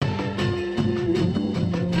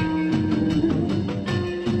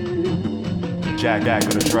Jack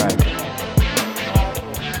of the track.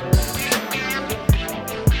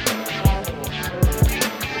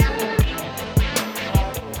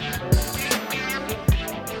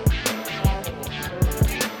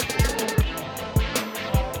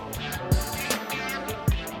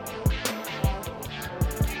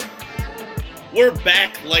 We're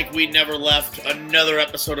back like we never left. Another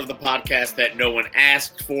episode of the podcast that no one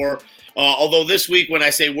asked for. Although this week, when I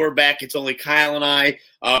say we're back, it's only Kyle and I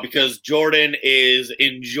because Jordan is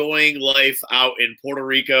enjoying life out in Puerto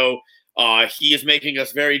Rico. He is making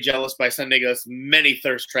us very jealous by sending us many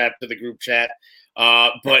thirst traps to the group chat.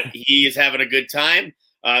 But he is having a good time.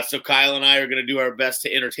 So Kyle and I are going to do our best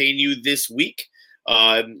to entertain you this week.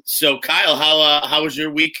 So Kyle, how was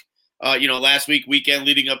your week? Last week, weekend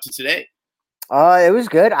leading up to today? It was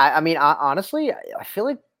good. I mean, honestly, I feel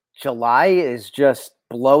like July is just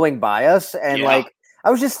blowing by us. And I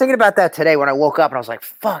was just thinking about that today when I woke up and I was like,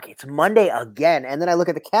 fuck, it's Monday again. And then I look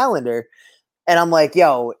at the calendar and I'm like,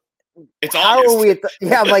 yo, it's August. Are we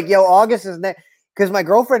I'm like, yo, August is next. Because my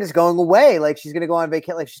girlfriend is going away. Like, she's going to go on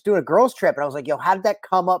vacation. Like, she's doing a girls trip. And I was like, yo, how did that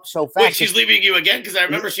come up so fast? Wait, she's leaving you again? Because I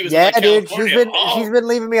remember she was in California. She's been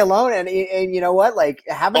leaving me alone. And you know what? Like,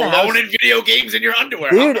 having alone in video games in your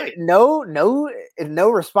underwear. Dude, no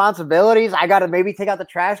responsibilities. I got to maybe take out the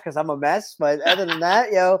trash because I'm a mess. But other than that,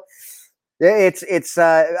 I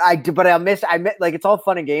miss like, it's all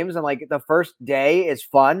fun and games. And like the first day is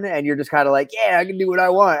fun. And you're just kind of like, yeah, I can do what I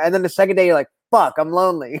want. And then the second day, you're like, fuck, I'm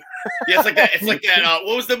lonely. Yeah, it's like that. It's like that.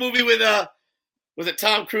 What was the movie with was it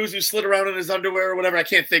Tom Cruise who slid around in his underwear or whatever? I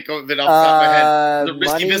can't think of it off the top of my head. The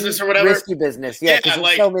Risky Business or whatever. Risky Business, yeah.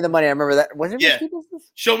 Like, Show Me the Money. I remember that. Was it Risky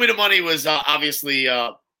Business? Show Me the Money was obviously.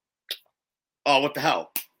 What the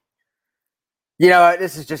hell? You know,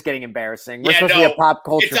 this is just getting embarrassing. We're supposed to be a pop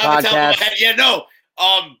culture podcast. Yeah, no.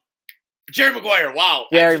 Jerry Maguire, wow.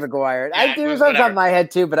 Jerry Maguire. It was on top of my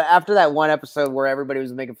head too, but after that one episode where everybody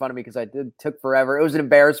was making fun of me because took forever, it was an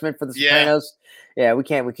embarrassment for the Sopranos. Yeah, we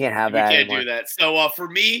can't have that. We can't do that. So for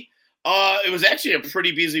me, it was actually a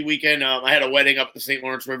pretty busy weekend. I had a wedding up the St.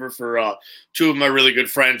 Lawrence River for two of my really good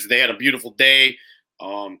friends. They had a beautiful day.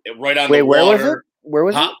 Right on the water. Where was it? Where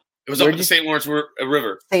was it? It was up the St. Lawrence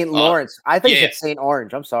River. St. Lawrence. I think it's St.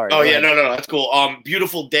 Orange. I'm sorry. Oh, yeah. No. That's cool.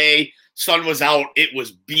 Beautiful day. Sun was out. It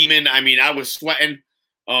was beaming. I mean, I was sweating.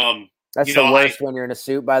 That's the worst when you're in a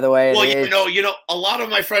suit, by the way. Well, a lot of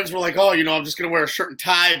my friends were like, oh, I'm just going to wear a shirt and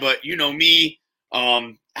tie. But you know me,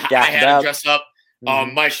 I had to dress up.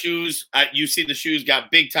 Mm-hmm. My shoes, you see the shoes,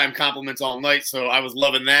 got big time compliments all night. So I was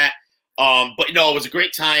loving that. But it was a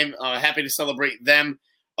great time. Happy to celebrate them.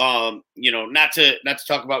 Not to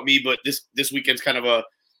talk about me, but this weekend's kind of a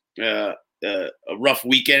rough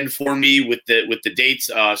weekend for me with the dates.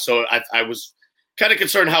 So I was kind of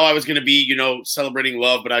concerned how I was going to be, celebrating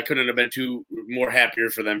love, but I couldn't have been more happier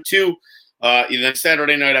for them too. Then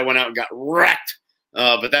Saturday night I went out and got wrecked,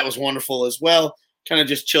 but that was wonderful as well. Kind of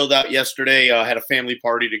just chilled out yesterday. Had a family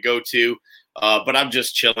party to go to, but I'm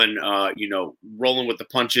just chilling, rolling with the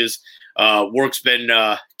punches. Work's been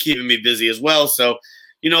keeping me busy as well. So,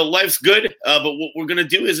 life's good. But what we're going to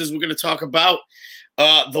do is we're going to talk about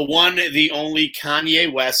the one, the only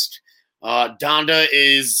Kanye West. Donda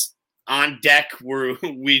is on deck.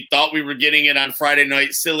 We thought we were getting it on Friday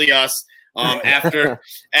night. Silly us. After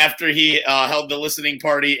he held the listening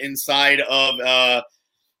party inside of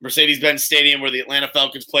Mercedes-Benz Stadium where the Atlanta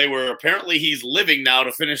Falcons play, where apparently he's living now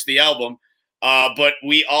to finish the album. But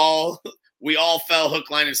we all fell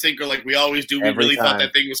hook, line, and sinker like we always do. We really thought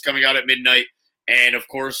that thing was coming out at midnight. And of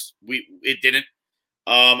course, it didn't.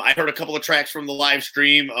 I heard a couple of tracks from the live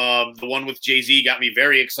stream. The one with Jay-Z got me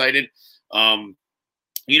very excited. But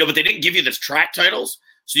they didn't give you the track titles,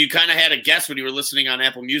 so you kind of had a guess when you were listening on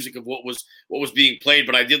Apple Music of what was being played.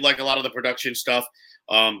 But I did like a lot of the production stuff.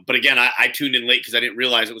 But again, I tuned in late because I didn't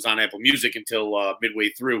realize it was on Apple Music until midway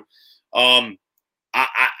through. I'm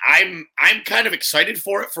kind of excited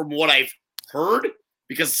for it from what I've heard,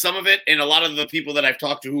 because some of it, and a lot of the people that I've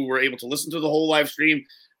talked to who were able to listen to the whole live stream,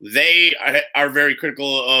 they are very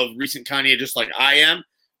critical of recent Kanye, just like I am.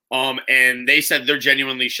 And they said they're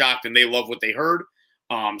genuinely shocked and they love what they heard.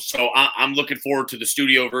 So I'm looking forward to the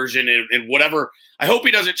studio version and whatever. I hope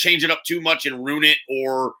he doesn't change it up too much and ruin it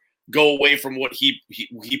or go away from what he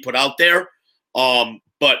put out there.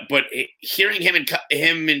 But hearing him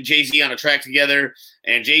and Jay-Z on a track together,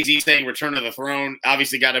 and Jay-Z saying "Return of the Throne"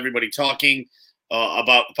 obviously got everybody talking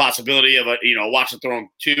about the possibility of Watch the Throne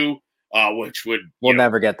 2, which would we'll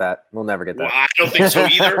never get that. We'll never get that. Well, I don't think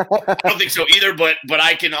so either. But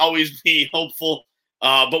I can always be hopeful.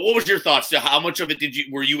 But what was your thoughts? How much of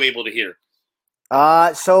it were you able to hear?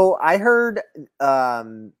 So I heard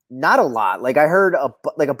not a lot. Like I heard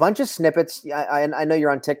a bunch of snippets. I know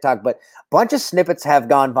you're on TikTok, but a bunch of snippets have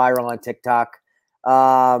gone viral on TikTok.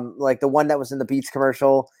 Like the one that was in the Beats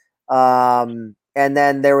commercial. And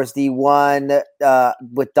then there was the one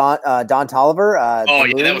with Don Toliver. Oh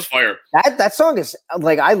yeah, that was fire. That song is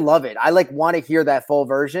like, I love it. I like want to hear that full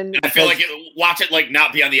version. I feel like watch it like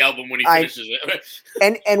not be on the album when he finishes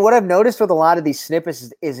it. And what I've noticed with a lot of these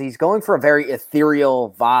snippets is he's going for a very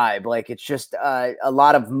ethereal vibe. Like it's just a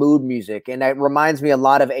lot of mood music, and it reminds me a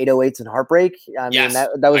lot of 808s and Heartbreak. I mean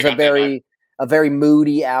that was a very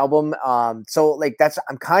moody album. So like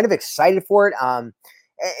I'm kind of excited for it.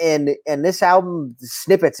 And this album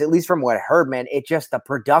snippets, at least from what I heard, man, it just, the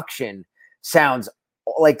production sounds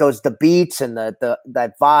like the beats and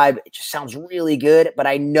that vibe, it just sounds really good. But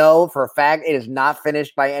I know for a fact it is not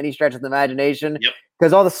finished by any stretch of the imagination,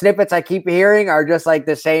 because all the snippets I keep hearing are just like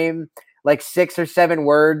the same, like 6 or 7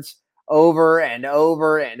 words over and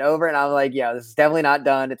over and over. And I'm like, yeah, this is definitely not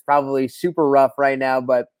done. It's probably super rough right now.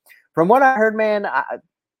 But from what I heard, man,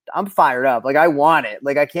 I'm fired up. Like I want it.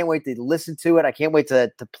 Like I can't wait to listen to it. I can't wait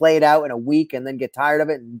to play it out in a week and then get tired of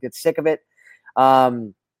it and get sick of it.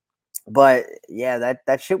 But yeah,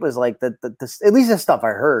 that shit was like the at least the stuff I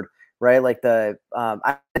heard, right? Like the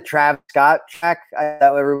Travis Scott track,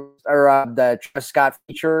 the Travis Scott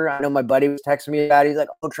feature. I know my buddy was texting me about it. He's like,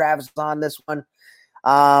 "Oh, Travis is on this one."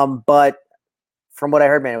 But from what I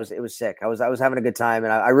heard, man, it was sick. I was having a good time,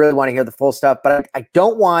 and I really want to hear the full stuff. But I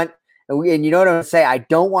don't want. And you know what I'm going to say? I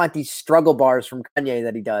don't want these struggle bars from Kanye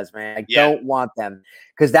that he does, man. I don't want them,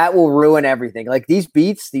 because that will ruin everything. Like these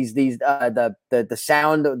beats, the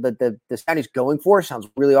sound, the sound he's going for sounds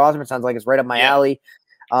really awesome. It sounds like it's right up my alley.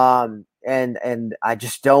 And I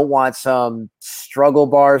just don't want some struggle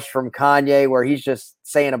bars from Kanye where he's just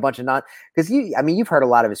saying a bunch of because you've heard a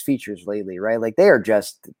lot of his features lately, right? Like they are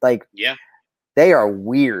just like, they are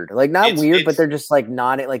weird. Like not weird, but they're just like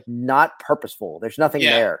not purposeful. There's nothing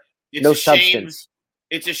there. It's no substance.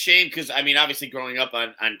 It's a shame because, I mean, obviously growing up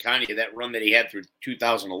on Kanye, that run that he had through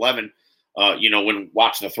 2011, when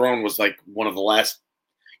Watch the Throne was like one of the last,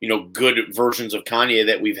 good versions of Kanye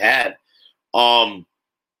that we've had. But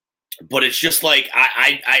it's just like,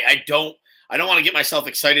 I don't want to get myself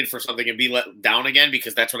excited for something and be let down again,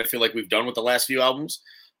 because that's what I feel like we've done with the last few albums.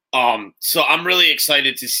 So I'm really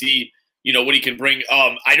excited to see, what he can bring.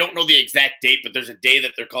 I don't know the exact date, but there's a day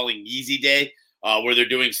that they're calling Yeezy Day. Where they're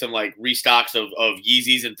doing some like restocks of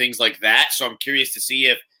Yeezys and things like that. So I'm curious to see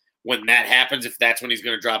if when that happens, if that's when he's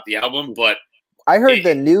going to drop the album. But I heard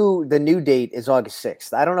the new date is August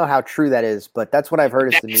 6th. I don't know how true that is, but that's what I've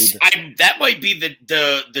heard is the new. That might be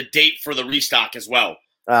the date for the restock as well.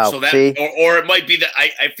 Oh, so that, see? Or it might be that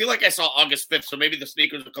I feel like I saw August 5th. So maybe the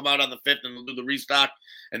sneakers will come out on the 5th and they'll do the restock,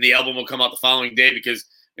 and the album will come out the following day. Because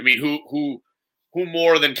I mean, who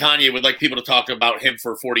more than Kanye would like people to talk about him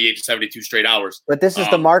for 48 to 72 straight hours? But this is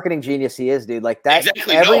the marketing genius he is, dude. Like that.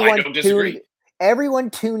 Exactly. I don't disagree. Everyone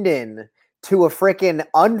tuned in to a freaking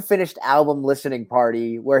unfinished album listening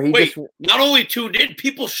party where he not only tuned in,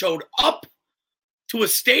 people showed up to a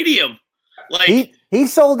stadium. Like he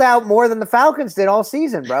sold out more than the Falcons did all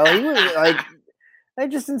season, bro. He was like, they're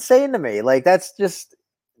just insane to me. Like that's just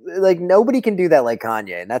like nobody can do that like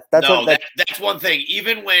Kanye, and that's one thing.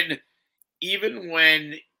 Even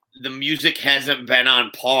when the music hasn't been on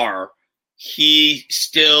par, he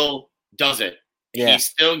still does it. Yeah. He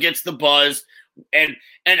still gets the buzz. And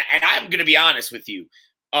I'm going to be honest with you.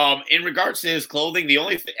 In regards to his clothing,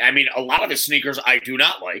 a lot of his sneakers I do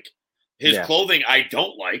not like. His clothing I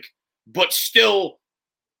don't like. But still,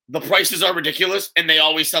 the prices are ridiculous, and they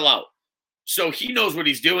always sell out. So he knows what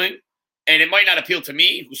he's doing. And it might not appeal to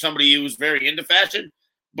me, somebody who's very into fashion,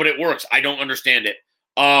 but it works. I don't understand it.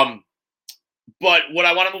 But what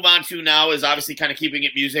I want to move on to now is obviously kind of keeping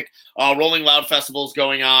it music. Rolling Loud Festival is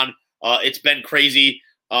going on. It's been crazy.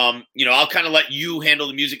 I'll kind of let you handle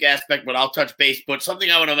the music aspect, but I'll touch base. But something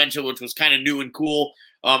I want to mention, which was kind of new and cool,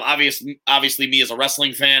 obviously me as a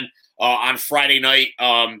wrestling fan, on Friday night,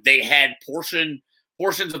 they had portions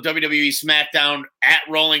of WWE SmackDown at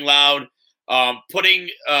Rolling Loud, putting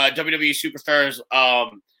WWE superstars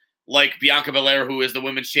like Bianca Belair, who is the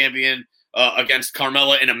women's champion, against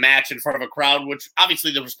Carmella in a match in front of a crowd, which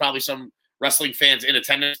obviously there was probably some wrestling fans in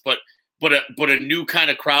attendance, but a new kind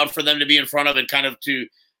of crowd for them to be in front of, and kind of to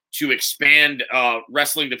expand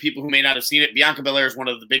wrestling to people who may not have seen it. Bianca Belair is one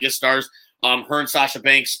of the biggest stars. Her and Sasha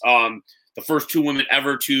Banks, the first two women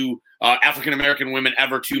ever to African-American women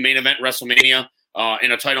ever to main event WrestleMania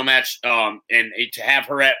in a title match, and to have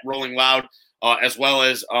her at Rolling Loud as well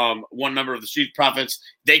as one member of the Street Profits.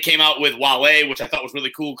 They came out with Wale, which I thought was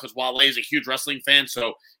really cool because Wale is a huge wrestling fan.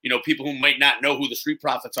 So, people who might not know who the Street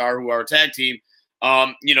Profits are, who are a tag team,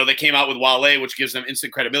 they came out with Wale, which gives them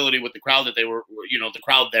instant credibility with the crowd that they were, the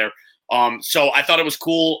crowd there. So I thought it was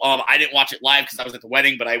cool. I didn't watch it live because I was at the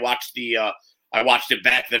wedding, but I watched it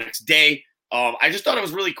back the next day. I just thought it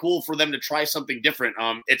was really cool for them to try something different.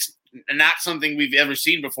 It's not something we've ever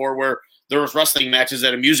seen before where there was wrestling matches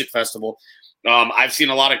at a music festival. I've seen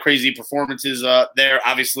a lot of crazy performances there.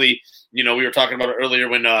 Obviously, we were talking about it earlier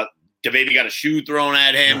when DaBaby got a shoe thrown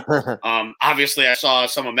at him. Obviously, I saw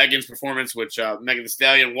some of Megan's performance, which Megan Thee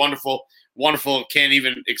Stallion, wonderful. Can't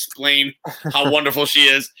even explain how wonderful she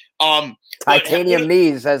is. Titanium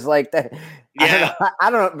knees as like that. Yeah,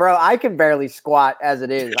 I don't know, bro. I can barely squat as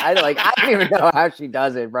it is. I don't even know how she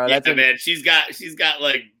does it, bro. That's man. She's got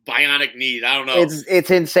like bionic knees. I don't know.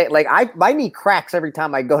 It's insane. Like my knee cracks every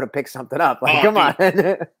time I go to pick something up. Like, come on,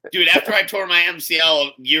 dude. After I tore my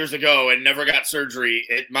MCL years ago and never got surgery,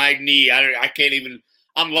 my knee, I can't even.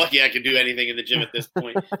 I'm lucky I can do anything in the gym at this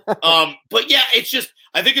point. But yeah,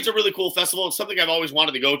 I think it's a really cool festival. It's something I've always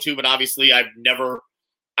wanted to go to, but obviously I've never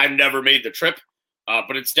made the trip.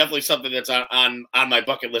 But it's definitely something that's on my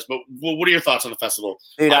bucket list. But what are your thoughts on the festival?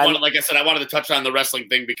 Dude, like I said, I wanted to touch on the wrestling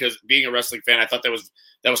thing because being a wrestling fan, I thought that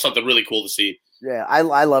was something really cool to see. Yeah, I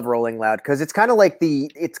love Rolling Loud because it's kind of like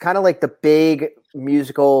the big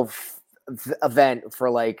musical event for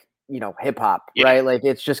like hip hop, right? Like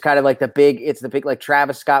it's just kind of like the big like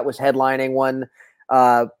Travis Scott was headlining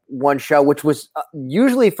one show, which was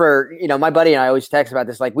usually for my buddy and I always text about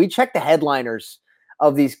this. Like we check the headliners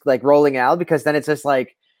of these like Rolling Out because then it's just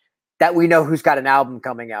like that we know who's got an album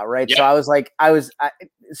coming out, right? Yep.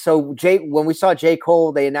 So when we saw J.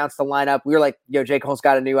 Cole, they announced the lineup. We were like, yo, J. Cole's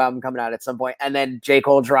got a new album coming out at some point, and then J.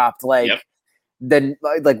 Cole dropped then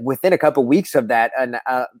within a couple weeks of that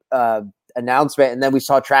announcement, and then we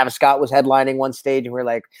saw Travis Scott was headlining one stage, and we are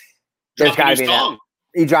like, "There's got to be an."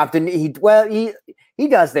 He dropped in. He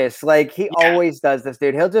does this like he always does this,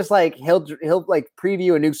 dude. He'll just like he'll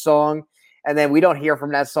preview a new song. And then we don't hear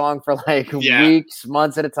from that song for like weeks,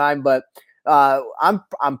 months at a time. But I'm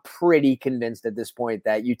pretty convinced at this point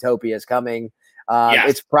that Utopia is coming.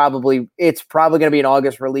 It's probably going to be an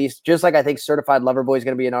August release, just like I think Certified Lover Boy is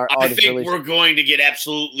going to be an August release. I think we're going to get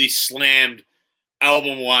absolutely slammed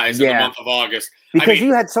album-wise in the month of August. Because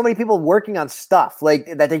you had so many people working on stuff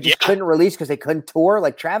like that they just couldn't release because they couldn't tour.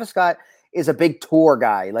 Like Travis Scott is a big tour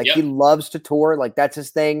guy. Like he loves to tour. Like that's his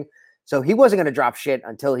thing. So he wasn't going to drop shit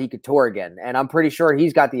until he could tour again. And I'm pretty sure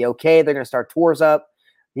he's got the okay. They're going to start tours up.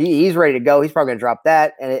 He's ready to go. He's probably going to drop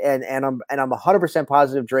that. And I'm 100%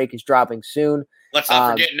 positive Drake is dropping soon. Let's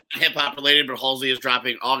not forget, not hip hop related, but Halsey is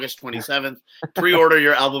dropping August 27th. Pre-order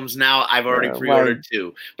your albums now. I've already pre-ordered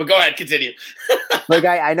two. But go ahead, continue. Like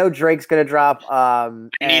I know Drake's going to drop. I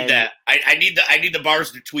need that. I need the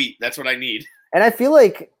bars to tweet. That's what I need. And I feel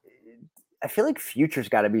like Future's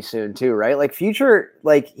got to be soon too, right? Like Future,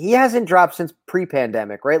 like he hasn't dropped since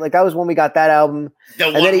pre-pandemic, right? Like that was when we got that album.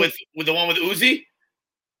 The one with Uzi,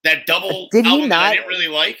 that double album that I didn't really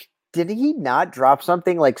like. Did he not drop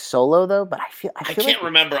something like solo though? But I can't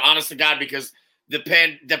remember, honest to God, because the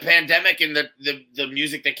pandemic and the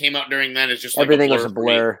music that came out during then is just like everything was a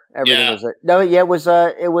blur. Everything was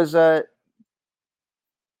Oh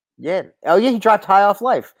yeah, he dropped High Off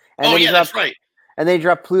Life. And that's right. And they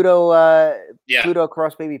dropped Pluto, Pluto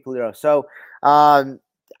Cross Baby Pluto. So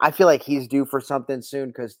I feel like he's due for something soon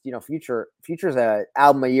because Future's a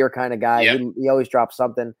album a year kind of guy. Yeah. He always drops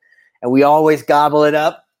something, and we always gobble it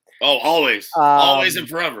up. Oh, always and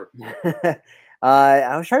forever.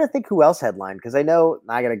 I was trying to think who else headlined because I know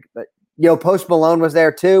Post Malone was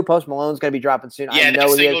there too. Post Malone's going to be dropping soon. Yeah, that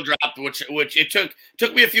single dropped, which it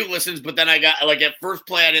took me a few listens, but then I got like at first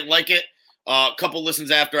play I didn't like it. A couple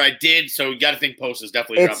listens after I did, so you got to think Post is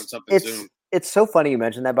definitely dropping something soon. It's so funny you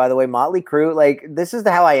mentioned that, by the way. Motley Crue, like this is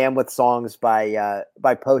how I am with songs by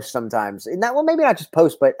Post sometimes. And maybe not just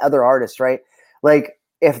Post, but other artists, right? Like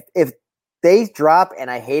if they drop and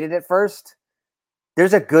I hate it at first,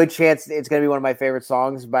 there's a good chance it's going to be one of my favorite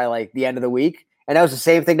songs by like the end of the week. And that was the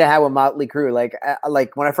same thing that happened with Motley Crue.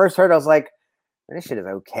 Like when I first heard it, I was like, this shit is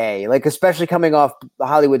okay. Like, especially coming off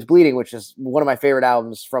Hollywood's Bleeding, which is one of my favorite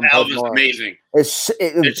albums from Post Malone. Amazing. It's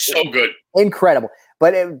so good. Incredible.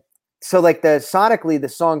 But sonically, the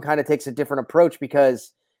song kind of takes a different approach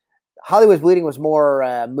because Hollywood's Bleeding was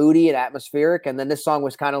more moody and atmospheric. And then this song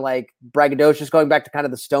was kind of like braggadocious, going back to kind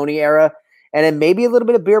of the Stoney era. And then maybe a little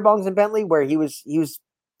bit of Beer Bongs and Bentley, where he was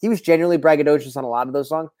genuinely braggadocious on a lot of those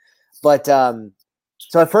songs. But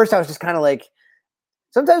so at first I was just kind of like,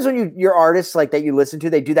 sometimes when your artists like that you listen to,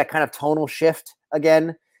 they do that kind of tonal shift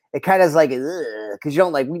again. It kind of is like, because you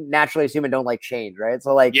don't like, we naturally as human don't like change, right?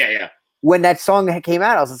 So like, yeah. When that song came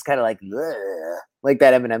out, I was just kind of like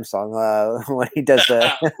that Eminem song when he does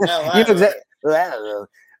the, you know exactly.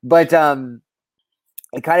 But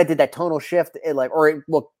it kind of did that tonal shift.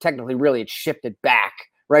 Technically, really, it shifted back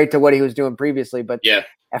right to what he was doing previously. But yeah,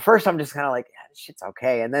 at first, I'm just kind of like, this shit's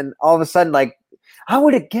okay. And then all of a sudden, like, I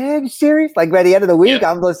would again, serious? Like by the end of the week,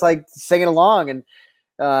 I'm just like singing along. And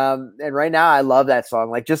right now, I love that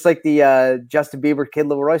song. Like just like the Justin Bieber Kid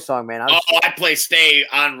Leroy song, man. I play "Stay"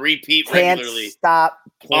 on repeat regularly. Can't stop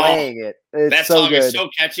playing it. It's that so song good. is so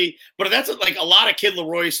catchy. But that's like a lot of Kid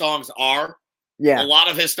Leroy songs are. Yeah, a lot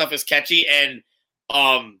of his stuff is catchy, and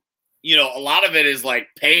a lot of it is like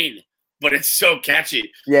pain, but it's so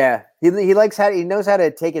catchy. Yeah, he knows how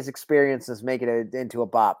to take his experiences, make it into a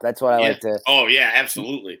bop. That's what I like to. Oh yeah,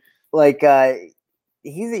 absolutely. Like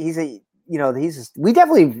we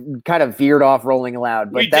definitely kind of veered off Rolling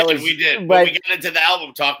Loud, but we did. But we got into the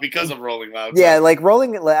album talk because of Rolling Loud. Yeah, so. Like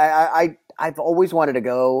Rolling. I've always wanted to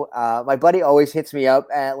go. My buddy always hits me up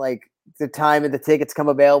at like the time of the tickets come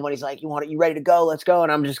available, and he's like, "You ready to go? Let's go."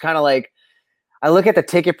 And I'm just kind of like, I look at the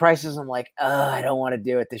ticket prices. I'm like, I don't want to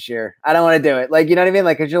do it this year. I don't want to do it. Like, you know what I mean?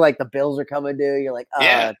 Like, cause you're like, the bills are coming due. You're like,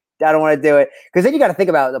 I don't want to do it. Cause then you got to think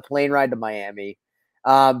about the plane ride to Miami.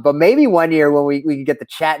 But maybe one year when we can get the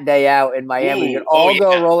chat day out in Miami, we can all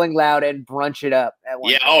go Rolling Loud and brunch it up at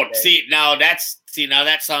one. Yeah. Now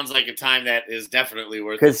that sounds like a time that is definitely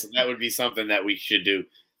worth it. So that would be something that we should do.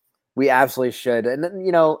 We absolutely should. And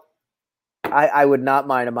I would not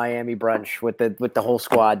mind a Miami brunch with the whole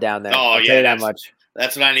squad down there. I'll tell you that much.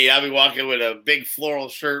 That's what I need. I'll be walking with a big floral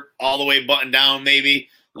shirt all the way buttoned down, maybe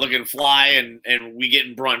looking fly, and we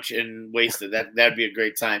getting brunch and wasted. That'd be a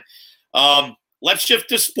great time. Let's shift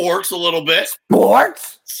to sports a little bit.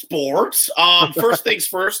 Sports. First things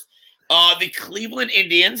first. The Cleveland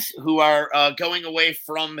Indians, who are going away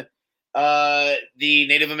from the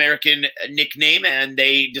Native American nickname, and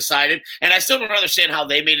they decided, and I still don't understand how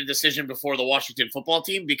they made a decision before the Washington football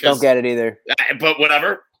team, because don't get it either. But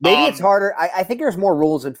whatever. Maybe it's harder. I think there's more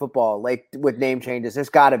rules in football, like with name changes. There's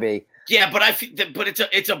got to be. Yeah, but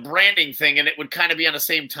it's a branding thing, and it would kind of be on the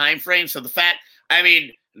same time frame. So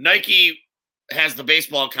Nike has the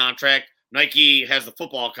baseball contract, Nike has the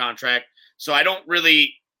football contract. So I don't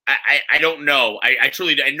really. I don't know. I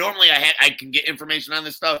truly. Normally I can get information on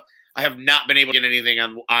this stuff. I have not been able to get anything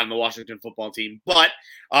on the Washington football team. But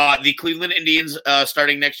the Cleveland Indians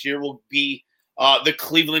starting next year will be the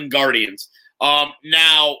Cleveland Guardians.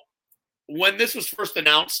 Now, when this was first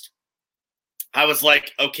announced, I was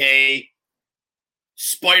like, okay,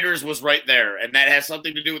 Spiders was right there. And that has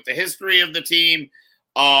something to do with the history of the team.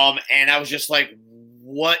 And I was just like,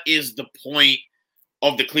 what is the point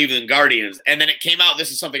of the Cleveland Guardians? And then it came out.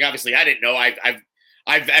 This is something obviously I didn't know.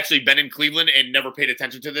 I've actually been in Cleveland and never paid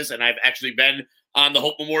attention to this, and I've actually been on the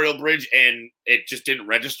Hope Memorial Bridge, and it just didn't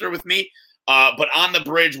register with me. But on the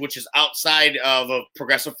bridge, which is outside of a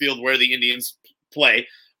Progressive Field where the Indians play,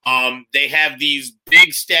 they have these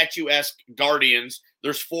big statuesque guardians.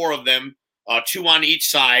 There's 4 of them, 2 on each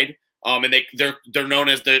side, and they're known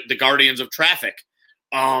as the Guardians of Traffic.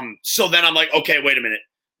 So then I'm like, okay, wait a minute,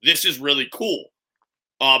 this is really cool.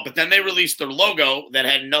 But then they released their logo that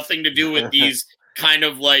had nothing to do with these. Kind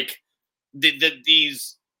of like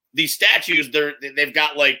these statues, they've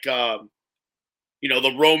got like the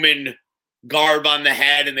Roman garb on the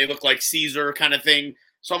head, and they look like Caesar kind of thing.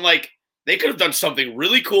 So I'm like, they could have done something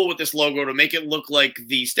really cool with this logo to make it look like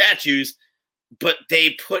the statues, but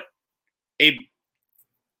they put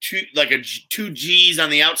two G's on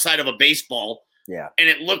the outside of a baseball. Yeah, and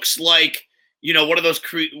it looks like one of those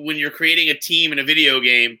when you're creating a team in a video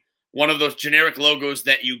game, one of those generic logos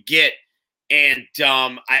that you get. And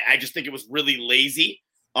I just think it was really lazy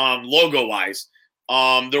logo-wise.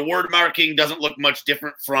 Their word marking doesn't look much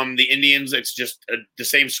different from the Indians. It's just the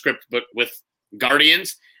same script, but with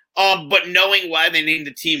Guardians. But knowing why they named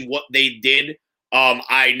the team what they did,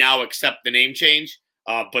 I now accept the name change.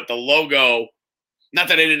 But the logo, not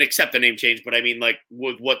that I didn't accept the name change, but I mean like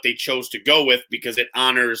with what they chose to go with, because it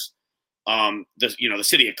honors the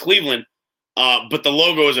city of Cleveland. But the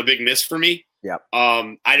logo is a big miss for me. Yeah.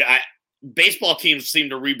 Baseball teams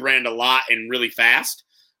seem to rebrand a lot and really fast.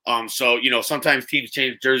 So sometimes teams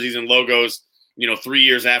change jerseys and logos, 3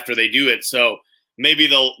 years after they do it. So maybe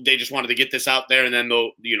they just wanted to get this out there, and then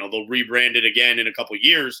they'll rebrand it again in a couple of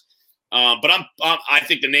years. But I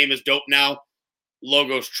think the name is dope now.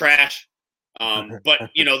 Logo's trash.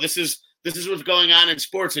 But this is what's going on in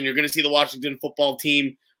sports, and you're going to see the Washington football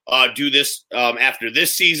team do this after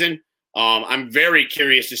this season. I'm very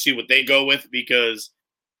curious to see what they go with because,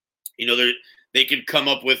 they could come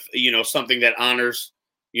up with, something that honors,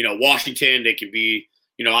 Washington. They could be,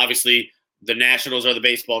 obviously the Nationals are the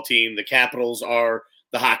baseball team. The Capitals are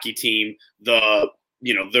the hockey team. The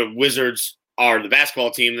Wizards are the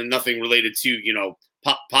basketball team, and nothing related to,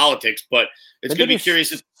 politics, but it's going to be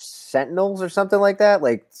curious. Sentinels or something like that,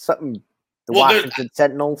 like something. Washington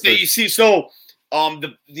Sentinels. You see, so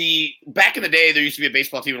the back in the day, there used to be a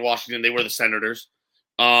baseball team in Washington. They were the Senators.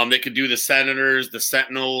 They could do the Senators, the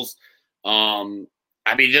Sentinels. I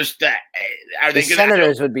mean, just that. The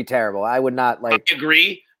Senators would be terrible. I would not like. I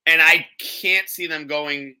agree, and I can't see them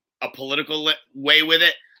going a political way with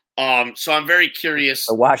it. So I'm very curious.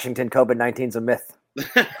 The Washington COVID-19 is a myth.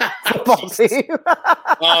 Football team.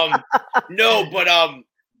 No, but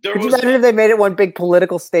Could you imagine if they made it one big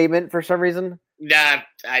political statement for some reason? Nah,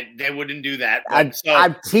 they wouldn't do that. It's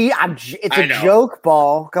a joke,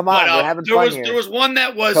 ball. Come on, we're having fun here. There was one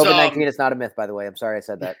that was COVID-19 is not a myth, by the way. I'm sorry I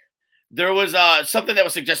said that. There was something that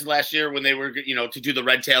was suggested last year when they were, to do the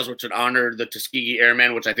Red Tails, which would honor the Tuskegee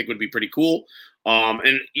Airmen, which I think would be pretty cool.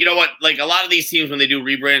 And you know what? Like a lot of these teams, when they do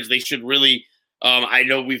rebrands, they should really. I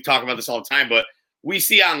know we've talked about this all the time, but we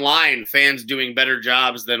see online fans doing better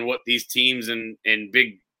jobs than what these teams and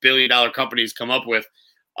big billion-dollar companies come up with.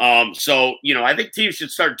 So, I think teams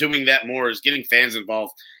should start doing that more, is getting fans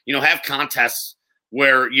involved. Have contests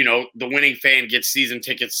where, the winning fan gets season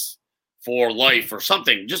tickets for life or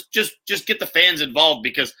something. Just get the fans involved,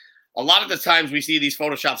 because a lot of the times we see these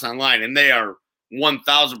Photoshops online and they are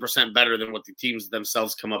 1,000% better than what the teams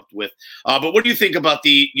themselves come up with. But what do you think about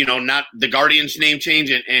the, not the Guardians name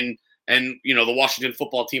change and the Washington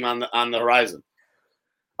football team on the horizon?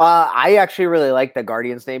 I actually really like the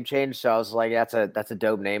Guardians name change, so I was like, that's a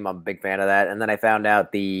dope name. I'm a big fan of that. And then I found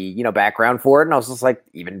out the background for it, and I was just like,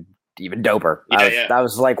 even doper. I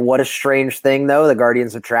was like, what a strange thing though, the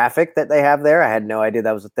Guardians of Traffic that they have there. I had no idea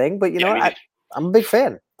that was a thing, but I'm a big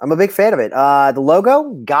fan. I'm a big fan of it. The logo,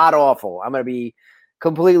 god awful. I'm gonna be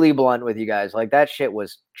completely blunt with you guys. Like that shit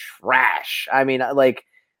was trash. I mean, like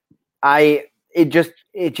it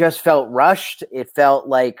just felt rushed. It felt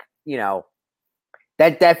like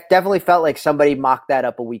that definitely felt like somebody mocked that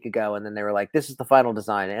up a week ago, and then they were like, "This is the final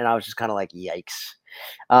design," and I was just kind of like, "Yikes!"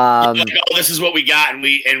 This is what we got, and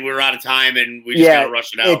we're out of time, and we just gotta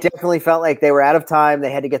rush it out. It definitely felt like they were out of time. They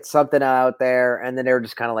had to get something out there, and then they were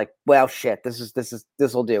just kind of like, "Well, shit, this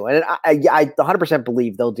will do." And I 100%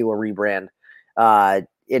 believe they'll do a rebrand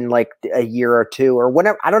in like a year or two or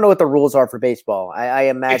whenever. I don't know what the rules are for baseball. I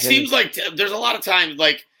imagine it seems like there's a lot of times.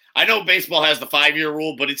 Like I know baseball has the 5-year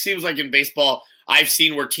rule, but it seems like in baseball, I've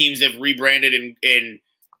seen where teams have rebranded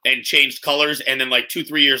and changed colors, and then like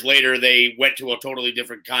 2-3 years later, they went to a totally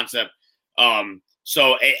different concept.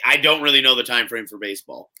 So I don't really know the time frame for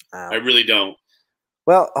baseball. I really don't.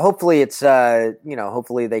 Well, hopefully it's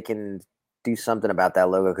hopefully they can do something about that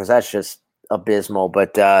logo, because that's just abysmal.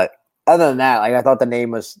 But other than that, like I thought the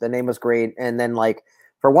name was great, and then like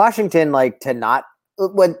for Washington, like to not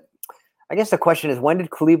when. I guess the question is, when did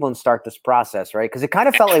Cleveland start this process, right? Because it kind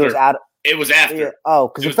of felt like it was out. It was after. Yeah,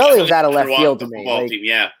 because it felt like it was out of left field to me. Like, team,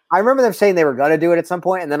 yeah. I remember them saying they were going to do it at some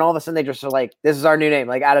point, and then all of a sudden they just were like, "This is our new name,"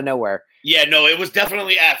 like out of nowhere. Yeah, no, it was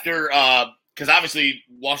definitely after, because obviously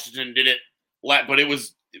Washington did it, but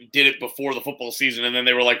did it before the football season, and then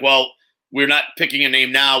they were like, "Well, we're not picking a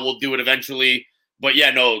name now; we'll do it eventually." But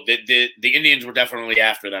yeah, no, the Indians were definitely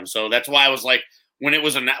after them, so that's why I was like, when they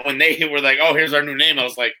were like, "Oh, here's our new name," I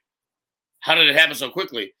was like, how did it happen so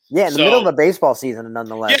quickly? Yeah, in the middle of a baseball season,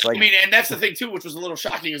 nonetheless. Yeah, I mean, and that's the thing too, which was a little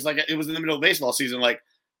shocking. Is like it was in the middle of baseball season. Like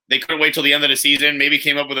they couldn't wait till the end of the season. Maybe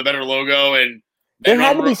came up with a better logo, and there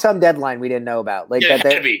had to be some deadline we didn't know about. Like there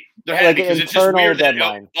had to be because it's just weird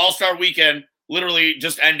deadline. That All-Star Weekend literally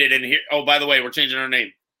just ended, and here. Oh, by the way, we're changing our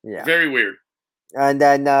name. Yeah, very weird. And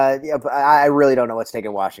then I really don't know what's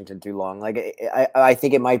taking Washington too long. Like I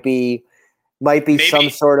think it might be maybe some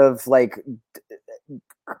sort of like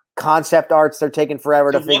concept arts they're taking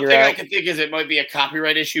forever to figure out. One thing I can think is it might be a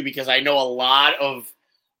copyright issue, because I know a lot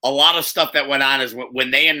of stuff that went on is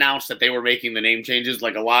when they announced that they were making the name changes,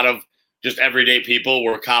 like a lot of just everyday people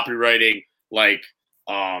were copywriting like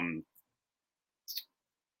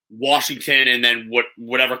Washington and then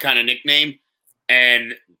whatever kind of nickname,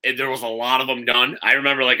 and there was a lot of them done. I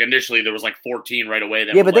remember like initially there was like 14 right away.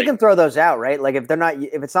 But they can throw those out, right? Like if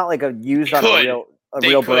it's not like used on a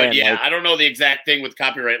real brand. Yeah, like, I don't know the exact thing with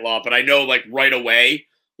copyright law, but I know like right away,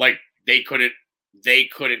 like they couldn't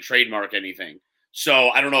trademark anything. So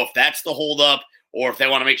I don't know if that's the holdup or if they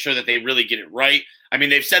want to make sure that they really get it right. I mean,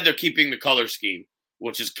 they've said they're keeping the color scheme,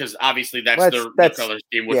 which is because obviously that's their color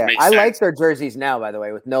scheme, which makes sense. I like their jerseys now, by the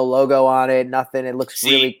way, with no logo on it, nothing. It looks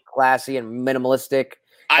really classy and minimalistic.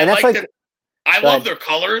 And I love their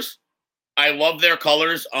colors. I love their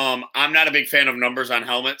colors. I'm not a big fan of numbers on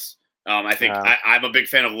helmets. I think I'm a big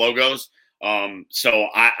fan of logos. So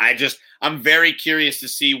I'm very curious to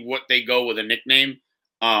see what they go with a nickname.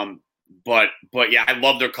 But yeah, I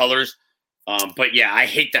love their colors. But yeah, I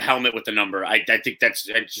hate the helmet with the number. I think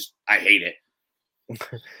I hate it.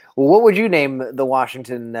 Well, what would you name the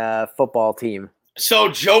Washington football team? So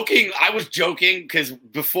I was joking because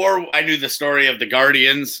before I knew the story of the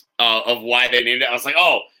Guardians of why they named it, I was like,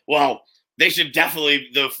 oh, well,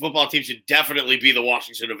 the football team should definitely be the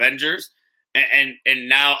Washington Avengers. And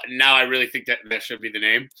now I really think that should be the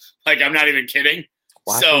name. Like, I'm not even kidding.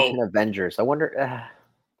 Washington Avengers. I wonder,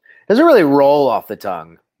 doesn't really roll off the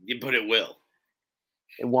tongue. But it will.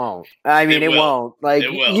 It won't. I mean, it won't. Like,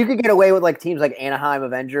 you could get away with like teams like Anaheim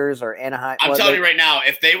Avengers or Anaheim. I'm telling you right now,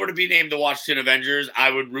 if they were to be named the Washington Avengers,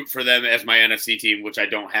 I would root for them as my NFC team, which I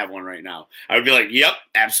don't have one right now. I would be like, yep,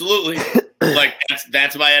 absolutely. Like,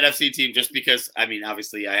 that's my NFC team, just because, I mean,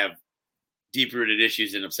 obviously I have deep-rooted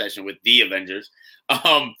issues and obsession with the Avengers.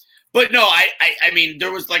 But no, I mean,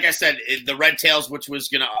 there was, like I said, the Red Tails, which was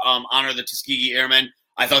going to honor the Tuskegee Airmen.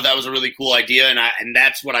 I thought that was a really cool idea, and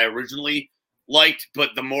that's what I originally liked.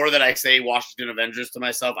 But the more that I say Washington Avengers to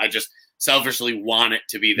myself, I just selfishly want it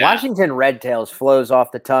to be that. Washington Red Tails flows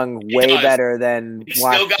off the tongue way better than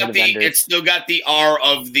Washington Avengers. It's still got the R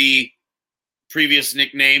of the previous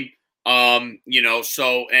nickname,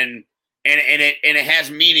 so and it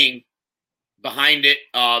has meaning behind it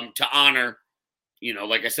to honor,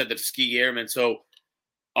 like I said, the Tuskegee Airmen. So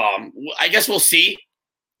I guess we'll see.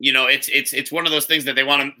 It's one of those things that they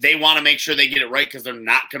want to make sure they get it right, because they're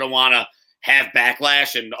not going to want to have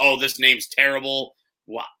backlash and, oh, this name's terrible.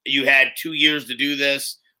 You had 2 years to do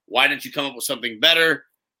this. Why didn't you come up with something better?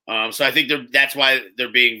 So I think that's why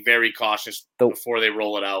they're being very cautious before they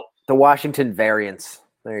roll it out. The Washington variants.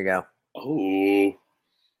 There you go. Oh.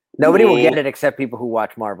 Nobody will get it except people who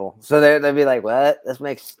watch Marvel. So they'll be like, what? This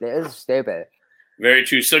is stupid. Very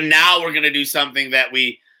true. So now we're going to do something that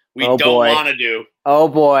we don't want to do. Oh,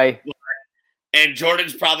 boy. And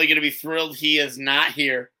Jordan's probably going to be thrilled he is not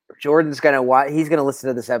here. Jordan's going to watch. He's going to listen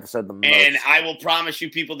to this episode the most. And I will promise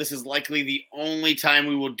you people, this is likely the only time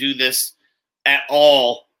we will do this at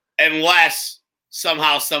all, unless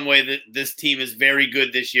somehow, some way that this team is very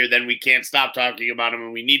good this year. Then we can't stop talking about them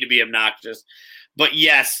and we need to be obnoxious. But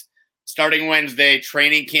yes, starting Wednesday,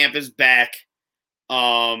 training camp is back.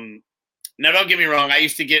 Now, don't get me wrong. I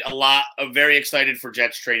used to get very excited for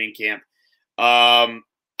Jets training camp.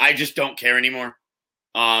 I just don't care anymore.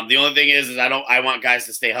 The only thing is I want guys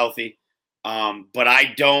to stay healthy. But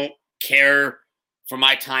I don't care for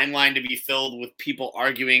my timeline to be filled with people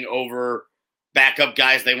arguing over backup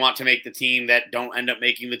guys they want to make the team that don't end up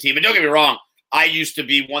making the team. And don't get me wrong, I used to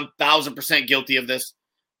be 1,000% guilty of this.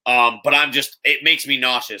 But it makes me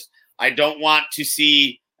nauseous. I don't want to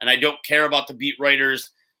see, and I don't care about the beat writers,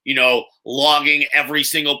 logging every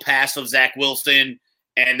single pass of Zach Wilson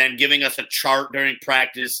and then giving us a chart during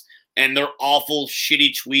practice and their awful,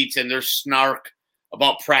 shitty tweets and their snark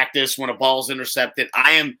about practice when a ball is intercepted.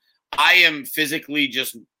 I am physically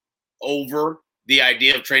just over the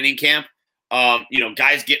idea of training camp.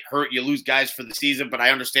 Guys get hurt, you lose guys for the season, but I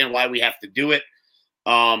understand why we have to do it.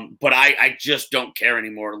 But I just don't care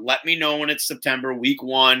anymore. Let me know when it's September, week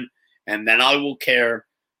 1, and then I will care.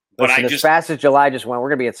 But Listen, as fast as July just went, we're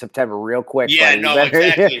gonna be in September real quick. Yeah, buddy.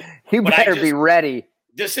 Exactly. You better be ready.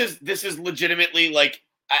 This is legitimately like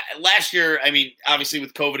last year. I mean, obviously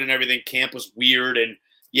with COVID and everything, camp was weird, and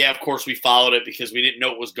yeah, of course we followed it because we didn't know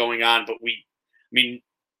what was going on. But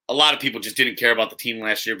a lot of people just didn't care about the team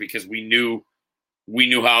last year because we knew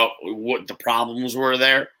what the problems were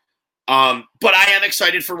there. But I am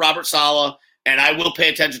excited for Robert Saleh, and I will pay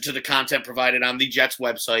attention to the content provided on the Jets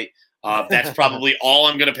website. That's probably all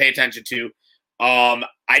I'm going to pay attention to. I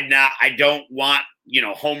don't want,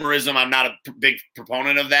 homerism. I'm not a big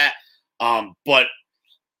proponent of that. But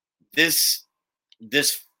this,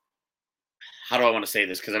 how do I want to say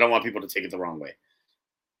this? Because I don't want people to take it the wrong way.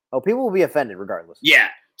 Oh, people will be offended regardless. Yeah.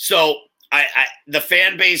 So the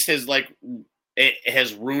fan base has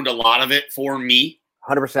ruined a lot of it for me.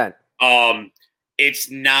 100%. It's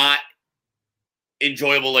not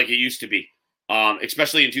enjoyable like it used to be.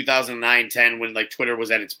 Especially in 2009-10 when Twitter was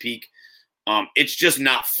at its peak. It's just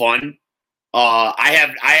not fun.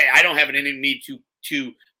 I don't have it in me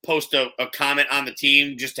to post a comment on the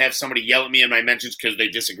team just to have somebody yell at me in my mentions because they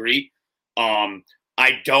disagree. I've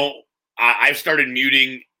started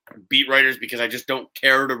muting beat writers because I just don't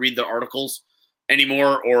care to read their articles.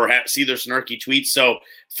 anymore or see their snarky tweets. So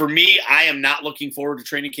for me, I am not looking forward to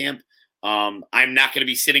training camp. I'm not going to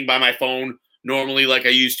be sitting by my phone normally like I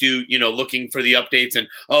used to, looking for the updates. And,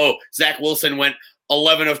 Zach Wilson went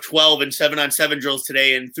 11 of 12 and 7-on-7 drills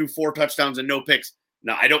today and threw 4 touchdowns and no picks.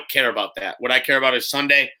 No, I don't care about that. What I care about is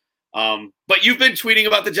Sunday. But you've been tweeting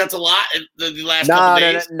about the Jets a lot in the last couple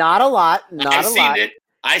days. No, not a lot. I've seen it.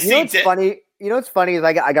 I seen it. Funny. You know what's funny is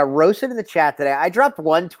I got roasted in the chat today. I dropped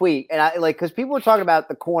one tweet and because people were talking about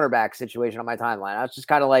the cornerback situation on my timeline. I was just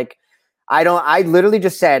kind of like, I literally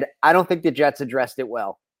just said, I don't think the Jets addressed it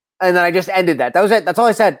well. And then I just ended that. That was it. That's all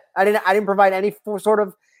I said. I didn't provide any sort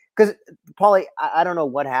of, because Paulie, I don't know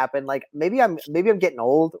what happened. Like maybe I'm getting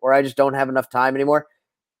old or I just don't have enough time anymore.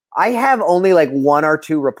 I have only like 1 or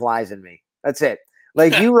 2 replies in me. That's it.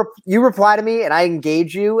 Like you reply to me and I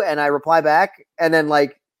engage you and I reply back and then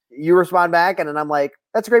like you respond back and then I'm like,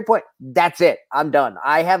 that's a great point. That's it. I'm done.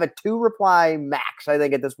 I have a 2 reply max, I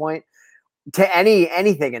think, at this point to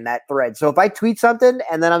anything in that thread. So if I tweet something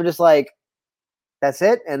and then I'm just like, that's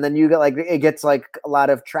it. And then you get like, it gets like a lot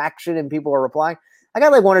of traction and people are replying. I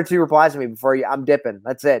got like 1 or 2 replies to me before I'm dipping.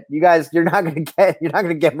 That's it. You guys, you're not going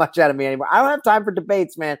to get much out of me anymore. I don't have time for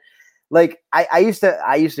debates, man. Like I used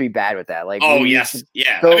to be bad with that. Like, yes.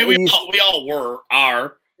 Yeah. So I mean, we all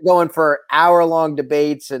are going for hour-long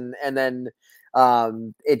debates and then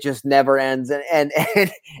it just never ends. And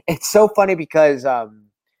it's so funny because I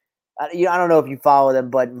don't know if you follow them,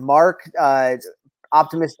 but Mark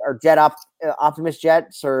Optimist or Optimist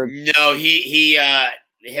Jets or no,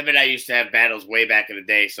 him and I used to have battles way back in the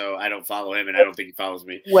day, so I don't follow him and I don't think he follows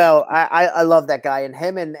me. Well, I love that guy and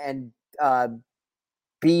him and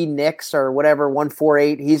B Nix or whatever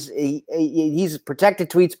 148. He's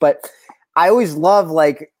protected tweets, but I always love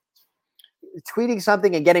like tweeting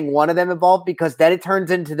something and getting one of them involved because then it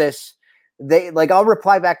turns into this. I'll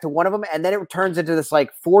reply back to one of them and then it turns into this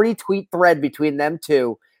like 40 tweet thread between them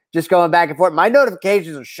two, just going back and forth. My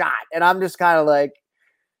notifications are shot, and I'm just kind of like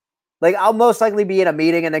I'll most likely be in a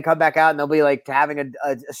meeting and then come back out and they'll be like having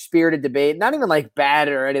a spirited debate, not even like bad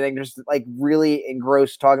or anything, just like really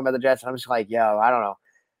engrossed talking about the Jets. And I'm just like, yo, I don't know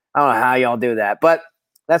how y'all do that, but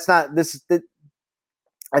that's not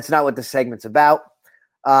what the segment's about.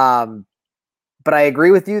 But I agree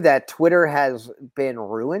with you that Twitter has been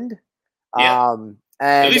ruined. Yeah. And,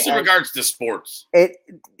 at least in regards to sports. It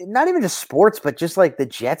not even just sports, but just like the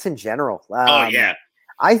Jets in general. Yeah.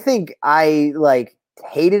 I think I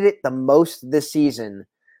hated it the most this season.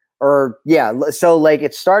 So like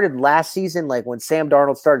it started last season, like when Sam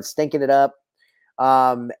Darnold started stinking it up.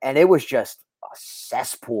 And it was just a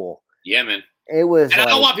cesspool. Yeah, man. It was. And I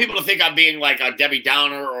don't want people to think I'm being like a Debbie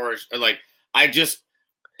Downer or like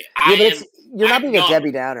you're not being a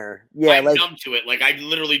Debbie Downer. Yeah, I'm numb to it. Like I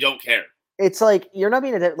literally don't care. It's like you're not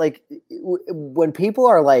being when people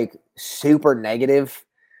are like super negative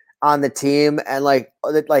on the team and like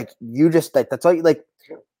you just that's all you like.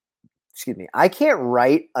 Excuse me. I can't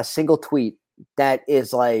write a single tweet that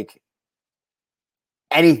is like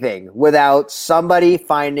anything without somebody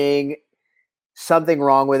finding something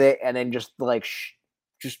wrong with it and then just like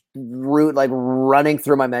running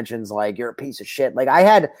through my mentions like you're a piece of shit. Like I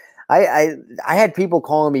had people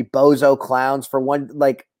calling me bozo clowns for one,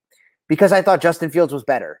 like because I thought Justin Fields was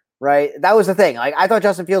better, right? That was the thing. Like I thought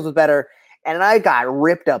Justin Fields was better and I got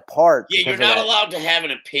ripped apart. Yeah, you're not allowed to have an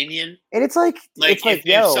opinion. And it's like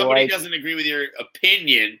if somebody doesn't agree with your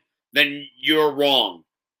opinion, then you're wrong.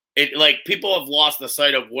 It like people have lost the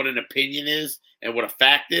sight of what an opinion is and what a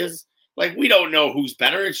fact is. Like we don't know who's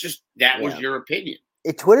better. It's just that was your opinion.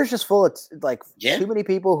 Twitter's just full of like too many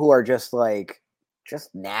people who are just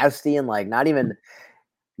nasty and like not even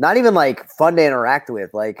like fun to interact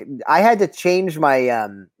with. Like I had to change my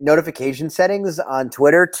notification settings on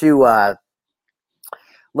Twitter to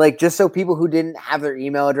like just so people who didn't have their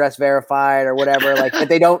email address verified or whatever, like that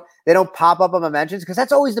they don't pop up on my mentions because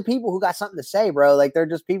that's always the people who got something to say, bro. Like they're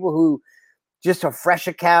just people who just a fresh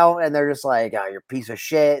account and they're just like, oh, you're a piece of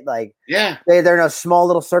shit. Like they're in a small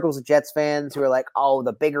little circles of Jets fans who are like, oh,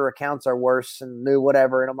 the bigger accounts are worse and new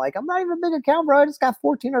whatever. And I'm like, I'm not even a big account, bro. I just got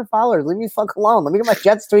 1,400 followers. Leave me the fuck alone. Let me get my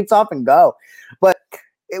Jets tweets off and go. But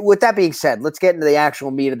with that being said, let's get into the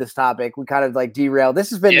actual meat of this topic. We kind of like derailed.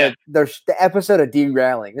 This has been the episode of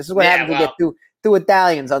derailing. This is what happens when we get two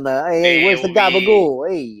Italians on the hey, where's the gabagool?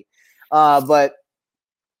 Hey. But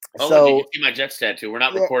so you can see my Jets tattoo. We're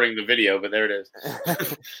not recording the video, but there it is.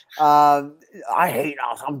 I hate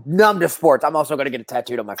I'm numb to sports. I'm also gonna get a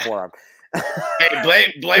tattooed on my forearm.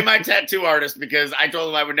 Hey, blame my tattoo artist because I told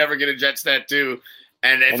him I would never get a Jets tattoo.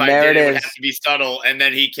 And if I did, it would have to be subtle. And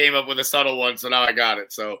then he came up with a subtle one, so now I got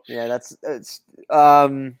it. So yeah, it's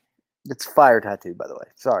It's fire tattoo, by the way.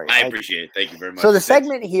 Sorry, I appreciate it. Thank you very much. So the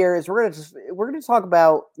segment here is we're gonna talk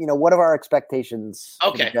about what are our expectations.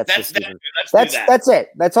 Okay, that's it.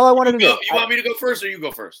 That's all I wanted to do. You want me to go first, or you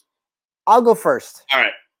go first? I'll go first. All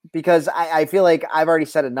right. Because I feel like I've already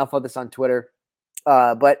said enough of this on Twitter,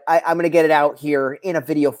 but I'm going to get it out here in a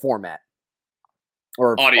video format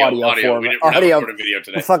or audio format. Audio. Video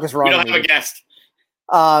today. The fuck is wrong? We don't have a guest.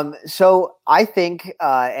 So I think,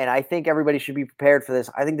 and I think everybody should be prepared for this.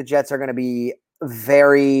 I think the Jets are going to be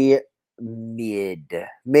very mid,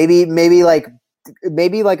 maybe like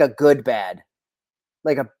a good bad,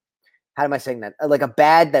 how am I saying that? Like a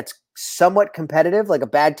bad that's somewhat competitive, like a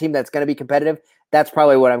bad team that's going to be competitive. That's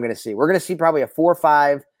probably what I'm going to see. We're going to see probably a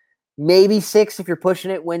 4-5, maybe 6 if you're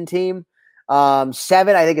pushing it, win team. 7,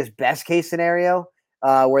 I think, is best case scenario,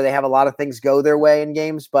 where they have a lot of things go their way in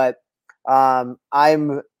games. But Robert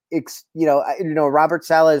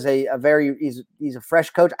Saleh is he's a fresh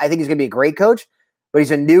coach. I think he's going to be a great coach, but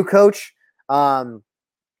he's a new coach. And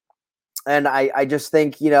I just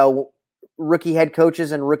think, rookie head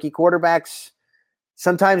coaches and rookie quarterbacks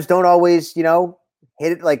sometimes don't always,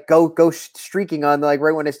 hit it, like go streaking on right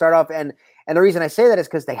when they start off. And the reason I say that is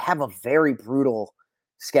because they have a very brutal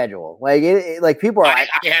schedule. People are. I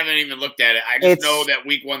haven't even looked at it. I just know that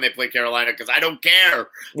week 1 they play Carolina because I don't care.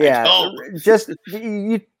 Yeah, just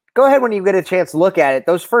you go ahead when you get a chance to look at it.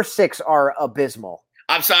 Those first 6 are abysmal.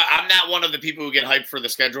 I'm sorry, I'm not one of the people who get hyped for the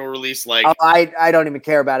schedule release. I don't even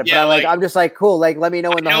care about it. Yeah, but I'm just cool. Let me know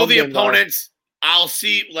when I know the opponents. I'll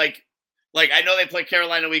see. I know they play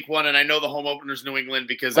Carolina week 1, and I know the home opener's New England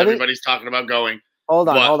because everybody's talking about going. Hold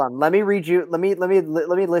on. Let me read you. Let me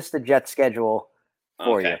list the Jets schedule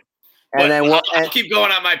for you. And then I'll keep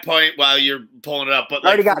going on my point while you're pulling it up. But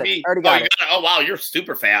already got it. Oh wow, you're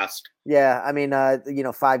super fast. Yeah, I mean, 5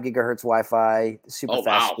 gigahertz Wi-Fi, super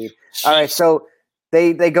fast speed. All right, so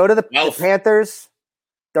they go to the Panthers.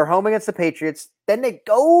 They're home against the Patriots. Then they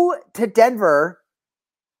go to Denver.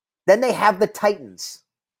 Then they have the Titans.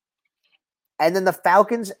 And then the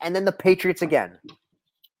Falcons, and then the Patriots again.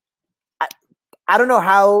 I don't know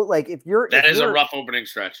how, if you're... That is a rough opening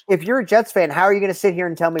stretch. If you're a Jets fan, how are you going to sit here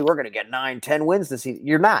and tell me we're going to get 9-10 wins this season?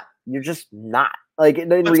 You're not. You're just not. In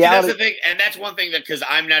reality... That's the thing, and that's one thing that, because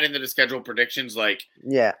I'm not into the schedule predictions,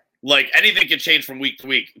 anything can change from week to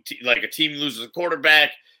week. A team loses a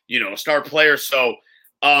quarterback, a star player, so...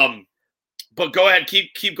 but go ahead,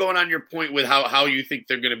 keep going on your point with how you think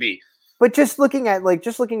they're going to be. But just looking at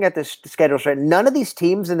this schedule, none of these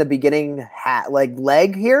teams in the beginning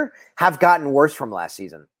leg here have gotten worse from last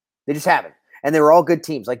season. They just haven't, and they were all good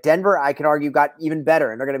teams. Like Denver, I can argue got even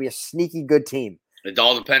better, and they're going to be a sneaky good team. It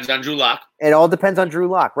all depends on Drew Lock. It all depends on Drew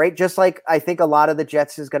Lock, right? Just like I think a lot of the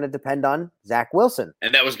Jets is going to depend on Zach Wilson,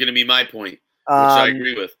 and that was going to be my point, which I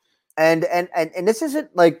agree with. And this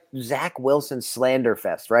isn't like Zach Wilson slander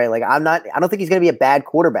fest, right? I don't think he's going to be a bad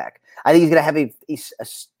quarterback. I think he's going to have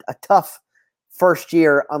a tough first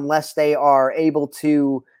year unless they are able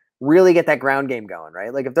to really get that ground game going, right?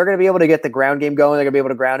 If they're going to be able to get the ground game going, they're going to be able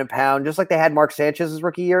to ground and pound, just like they had Mark Sanchez's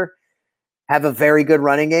rookie year, have a very good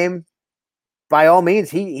running game. By all means,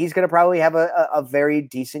 he's going to probably have a very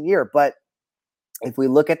decent year. But if we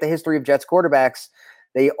look at the history of Jets quarterbacks,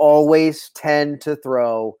 they always tend to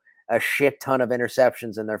throw a shit ton of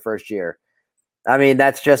interceptions in their first year. I mean,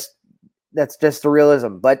 that's just the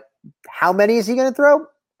realism. But how many is he going to throw?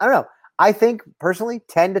 I don't know. I think personally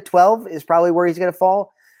 10 to 12 is probably where he's going to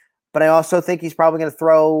fall. But I also think he's probably going to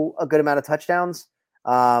throw a good amount of touchdowns.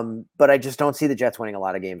 But I just don't see the Jets winning a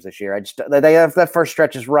lot of games this year. That first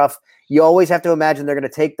stretch is rough. You always have to imagine they're going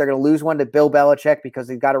to lose one to Bill Belichick because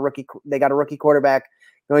they got a rookie quarterback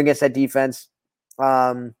going against that defense.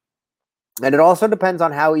 And it also depends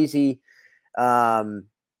on how easy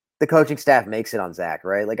the coaching staff makes it on Zach,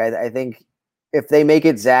 right? I think if they make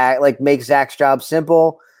it make Zach's job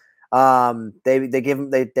simple, they give him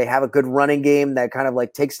they have a good running game that kind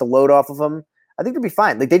of takes the load off of him. I think they'll be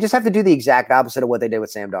fine. They just have to do the exact opposite of what they did with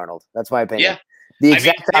Sam Darnold. That's my opinion. Yeah.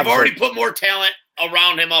 They've already put more talent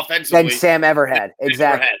around him offensively than Sam ever had.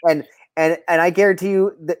 Exactly. And I guarantee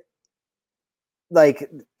you that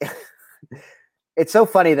it's so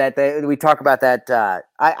funny that we talk about that.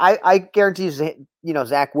 I guarantee you,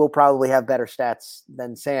 Zach will probably have better stats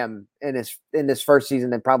than Sam in this first season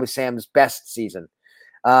than probably Sam's best season,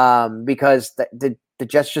 because the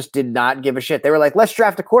Jets just did not give a shit. They were like, let's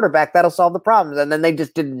draft a quarterback that'll solve the problems, and then they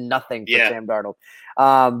just did nothing for Sam Darnold.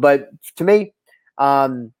 But to me,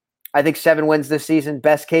 I think 7 wins this season.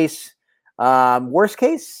 Best case, worst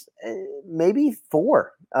case, maybe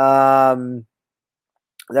 4.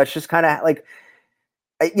 That's just kind of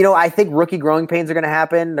I think rookie growing pains are going to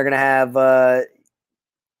happen. They're going to have,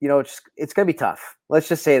 it's going to be tough. Let's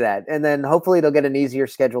just say that. And then hopefully they'll get an easier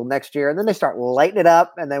schedule next year. And then they start lighting it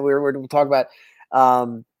up. And then we'll talk about,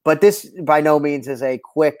 but this by no means is a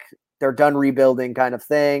quick, they're done rebuilding kind of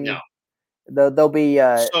thing. No. They'll be.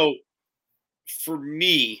 So for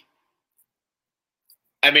me,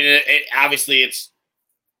 I mean, obviously it's,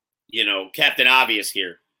 Captain Obvious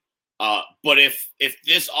here. But if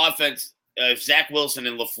this offense, if Zach Wilson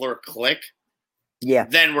and LaFleur click,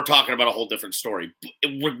 then we're talking about a whole different story,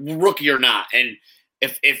 rookie or not. And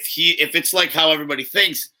if it's like how everybody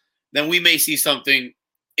thinks, then we may see something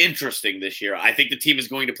interesting this year. I think the team is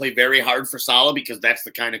going to play very hard for Saleh because that's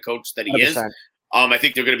the kind of coach that he 100%. Is. I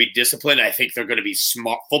think they're going to be disciplined. I think they're going to be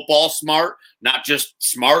football smart, not just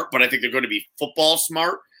smart, but I think they're going to be football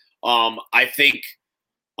smart. I think,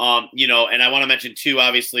 and I want to mention too,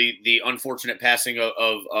 obviously the unfortunate passing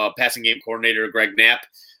of passing game coordinator Greg Knapp.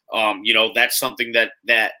 That's something that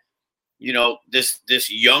this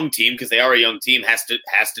young team, because they are a young team, has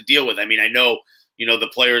to deal with. I mean, I know, the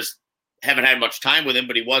players haven't had much time with him,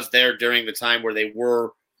 but he was there during the time where they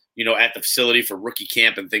were, at the facility for rookie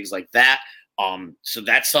camp and things like that. So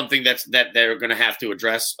that's something that they're going to have to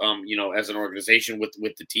address, as an organization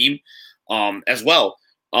with the team, as well.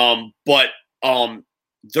 But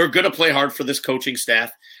they're going to play hard for this coaching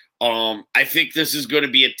staff. I think this is going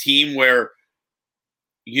to be a team where,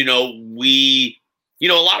 we, a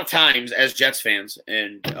lot of times as Jets fans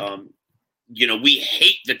and, we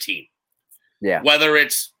hate the team. Yeah. Whether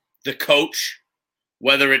it's the coach,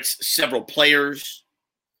 whether it's several players,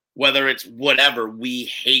 whether it's whatever, we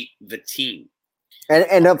hate the team.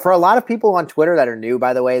 And for a lot of people on Twitter that are new,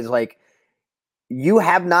 by the way, is like, you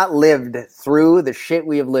have not lived through the shit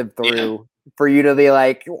we have lived through for you to be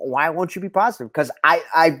like, why won't you be positive? Because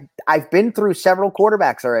I've been through several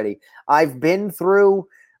quarterbacks already. I've been through,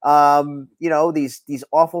 these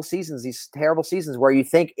awful seasons, these terrible seasons where you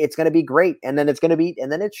think it's going to be great and then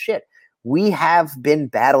it's shit. We have been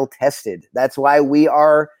battle tested. That's why we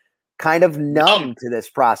are kind of numb to this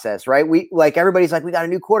process, right? We like everybody's like, we got a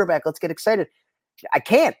new quarterback. Let's get excited. I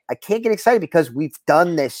can't get excited because we've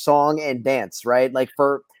done this song and dance, right? Like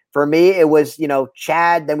for me, it was,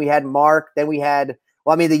 Chad, then we had Mark, then we had,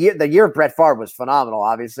 the year of Brett Favre was phenomenal,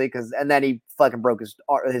 obviously, and then he fucking broke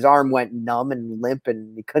his arm went numb and limp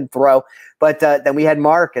and he couldn't throw. But then we had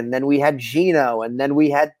Mark, and then we had Gino, and then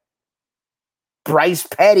we had Bryce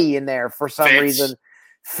Petty in there for some reason.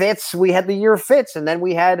 Fitz, we had the year of Fitz, and then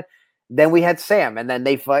we had Sam, and then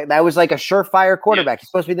that was like a surefire quarterback. He's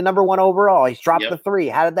supposed to be the number 1 overall. He's dropped the 3.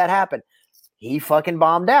 How did that happen? He fucking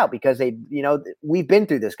bombed out because we've been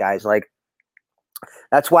through this, guys. Like,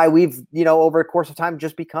 that's why we've, over a course of time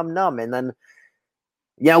just become numb. And then,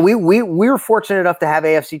 we were fortunate enough to have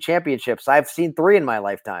AFC championships. I've seen 3 in my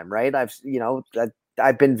lifetime, right? I've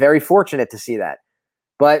bbeen very fortunate to see that,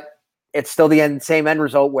 but it's still the same end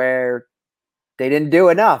result where they didn't do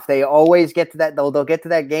enough. They always get to that. They'll get to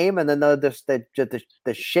that game, and then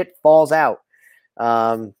the shit falls out.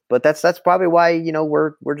 But that's probably why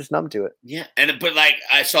we're just numb to it. Yeah, I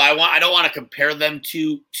don't want to compare them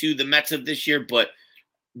to the Mets of this year, but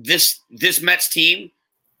this Mets team,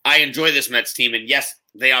 I enjoy this Mets team, and yes,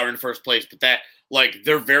 they are in first place, but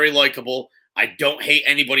they're very likable. I don't hate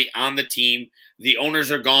anybody on the team. The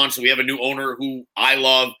owners are gone, so we have a new owner who I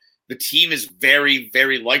love. The team is very,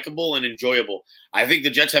 very likable and enjoyable. I think the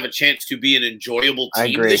Jets have a chance to be an enjoyable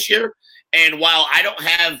team this year. And while I don't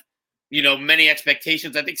have, many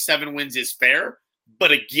expectations, I think 7 wins is fair.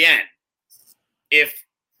 But again, if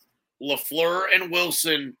LaFleur and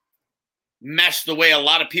Wilson mesh the way a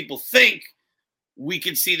lot of people think, we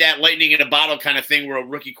can see that lightning in a bottle kind of thing where a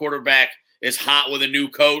rookie quarterback is hot with a new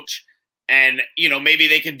coach. And, maybe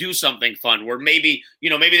they can do something fun where maybe they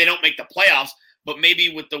don't make the playoffs. But maybe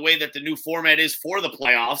with the way that the new format is for the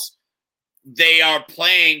playoffs, they are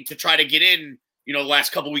playing to try to get in, the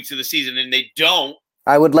last couple weeks of the season, and they don't.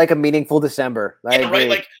 I would like a meaningful December.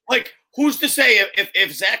 Right? Like who's to say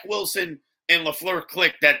if Zach Wilson and LaFleur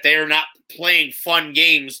click that they're not playing fun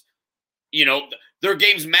games? Their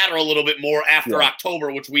games matter a little bit more after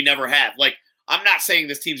October, which we never have. Like, I'm not saying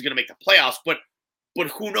this team's going to make the playoffs, but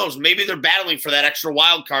who knows? Maybe they're battling for that extra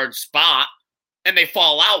wild card spot, and they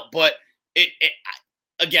fall out, but.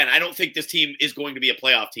 Again, I don't think this team is going to be a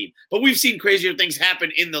playoff team. But we've seen crazier things happen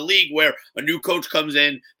in the league where a new coach comes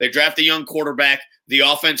in, they draft a young quarterback, the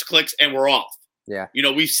offense clicks, and we're off. Yeah.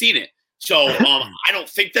 We've seen it. So I don't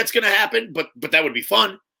think that's going to happen, but that would be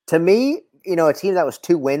fun. To me, a team that was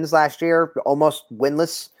 2 wins last year, almost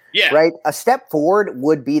winless, right? A step forward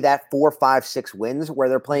would be that 4, 5, 6 wins where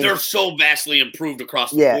they're playing. They're so vastly improved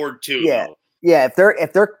across the board, too. Yeah. Though. Yeah, if they're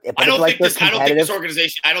I don't think this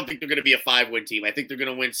organization. I don't think they're going to be a 5-win team. I think they're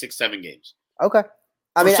going to win 6-7 games. Okay.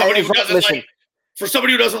 For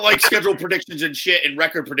somebody who doesn't like schedule predictions and shit and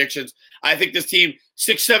record predictions, I think this team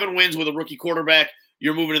 6-7 wins with a rookie quarterback.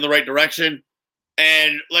 You're moving in the right direction.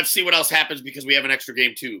 And let's see what else happens because we have an extra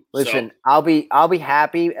game too. Listen, so, I'll be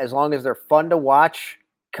happy as long as they're fun to watch,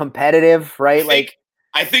 competitive, right?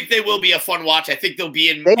 I think they will be a fun watch. I think they'll be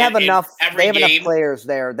in. They have enough players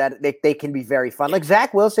there that they can be very fun. Like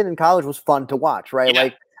Zach Wilson in college was fun to watch, right? Yeah.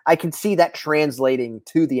 Like I can see that translating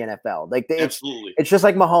to the NFL. Like absolutely, it's just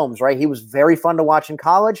like Mahomes, right? He was very fun to watch in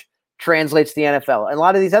college, translates to the NFL, and a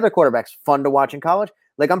lot of these other quarterbacks fun to watch in college.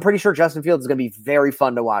 Like I'm pretty sure Justin Fields is going to be very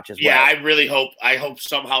fun to watch as well. Yeah, I really hope. I hope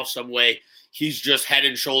somehow, some way, he's just head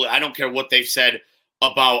and shoulder. I don't care what they've said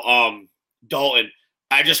about Dalton.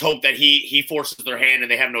 I just hope that he forces their hand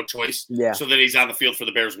and they have no choice. Yeah. So that he's on the field for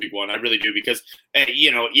the Bears week 1. I really do because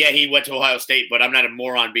he went to Ohio State, but I'm not a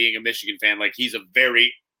moron being a Michigan fan. Like he's a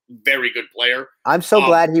very, very good player. I'm so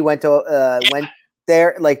glad he went to went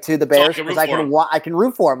there like to the Bears because I can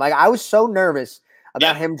root for him. Like I was so nervous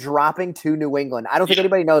about him dropping to New England. I don't think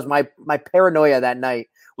anybody knows my paranoia that night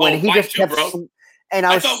when he just kept. And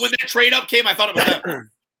I thought when that trade up came, I thought about that.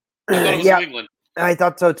 I thought it was New England. I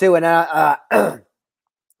thought so too, and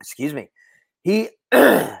excuse me,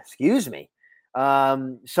 excuse me.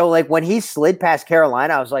 So like when he slid past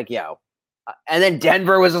Carolina, I was like, yo, and then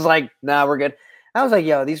Denver was just like, nah, we're good. I was like,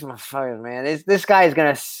 yo, these motherfuckers, man, this guy is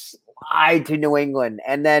gonna slide to New England,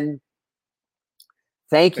 and then.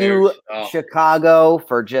 Thank you, Chicago,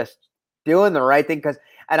 for just doing the right thing.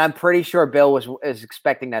 And I'm pretty sure Bill is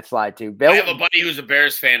expecting that slide too. Bill, I have a buddy who's a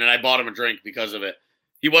Bears fan, and I bought him a drink because of it.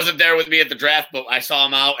 He wasn't there with me at the draft, but I saw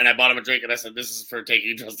him out, and I bought him a drink, and I said, "This is for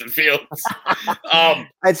taking Justin Fields."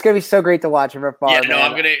 It's gonna be so great to watch him from far. Yeah, no,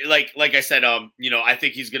 I'm gonna like I said, I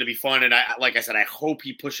think he's gonna be fun, and I hope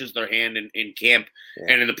he pushes their hand in camp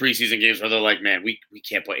and in the preseason games where they're like, "Man, we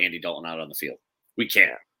can't put Andy Dalton out on the field. We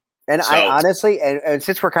can't." And I honestly, and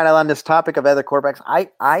since we're kind of on this topic of other quarterbacks,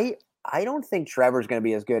 I don't think Trevor's going to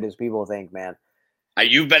be as good as people think, man.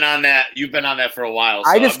 You've been on that. You've been on that for a while.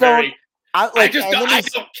 So I just don't. I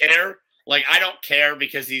don't care. Like I don't care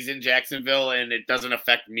because he's in Jacksonville and it doesn't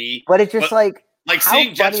affect me. But it's just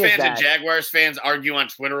seeing Jets fans and Jaguars fans argue on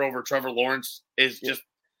Twitter over Trevor Lawrence is just.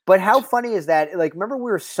 But how funny is that? Like, remember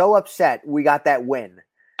we were so upset we got that win.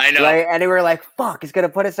 I know. Right? And we were like, fuck, it's going to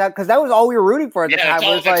put us out. Because that was all we were rooting for at the time.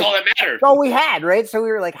 That's all that mattered. That's all we had, right? So we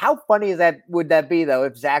were like, how funny would that be, though,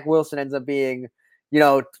 if Zach Wilson ends up being,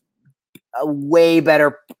 a way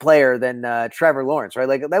better player than Trevor Lawrence, right?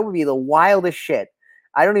 Like, that would be the wildest shit.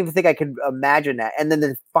 I don't even think I could imagine that. And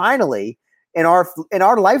then finally, in our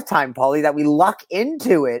lifetime, Paulie, that we luck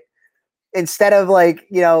into it instead of,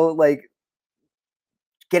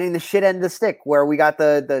 getting the shit end of the stick where we got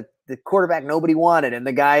the quarterback nobody wanted, and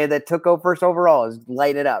the guy that took over first overall is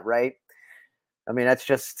lighting it up, right? I mean, that's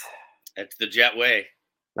the Jet way.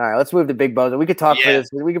 All right, let's move to Big Bozo. We could talk for this.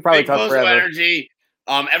 We could probably talk forever. Energy,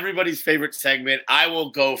 everybody's favorite segment. I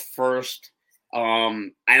will go first,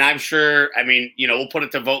 and I'm sure. I mean, we'll put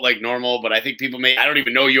it to vote like normal, but I think people I don't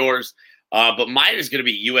even know yours, but mine is going to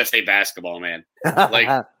be USA basketball, man.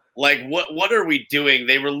 Like what are we doing?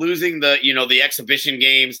 They were losing the exhibition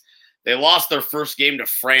games. They lost their first game to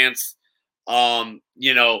France. Luka,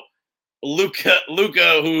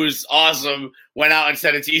 who's awesome, went out and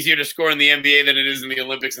said it's easier to score in the NBA than it is in the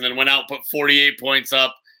Olympics, and then went out and put 48 points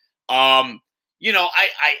up. I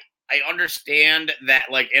understand that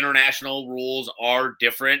like international rules are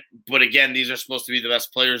different, but again, these are supposed to be the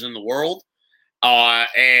best players in the world,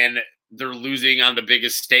 and they're losing on the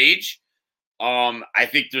biggest stage. I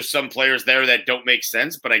think there's some players there that don't make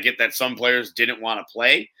sense, but I get that some players didn't want to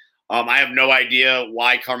play. I have no idea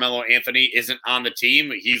why Carmelo Anthony isn't on the team.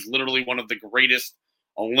 He's literally one of the greatest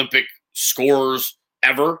Olympic scorers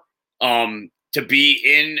ever to be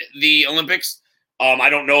in the Olympics. I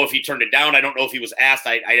don't know if he turned it down. I don't know if he was asked.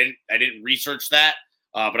 I didn't research that,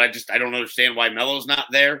 but I don't understand why Melo's not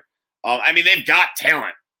there. I mean, they've got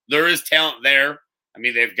talent. There is talent there. I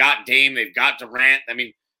mean, they've got Dame. They've got Durant. I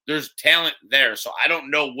mean, there's talent there. So I don't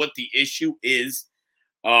know what the issue is.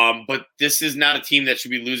 But this is not a team that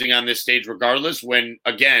should be losing on this stage regardless when,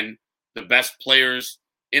 again, the best players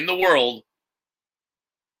in the world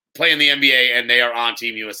play in the NBA and they are on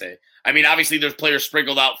Team USA. I mean, obviously there's players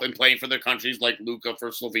sprinkled out and playing for their countries like Luka for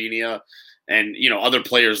Slovenia and, other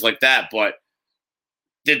players like that. But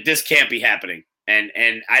this can't be happening.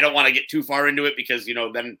 And I don't want to get too far into it because,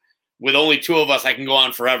 then with only two of us, I can go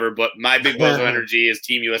on forever. But my big bozo energy is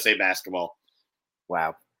Team USA basketball.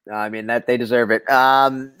 Wow. I mean, that they deserve it.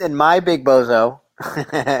 And my big bozo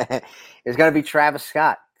is going to be Travis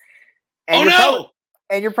Scott. And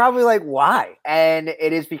you're probably like, why? And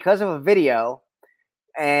it is because of a video,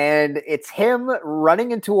 and it's him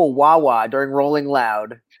running into a Wawa during Rolling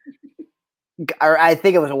Loud. Or I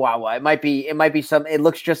think it was a Wawa. It might be some. It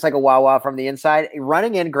looks just like a Wawa from the inside.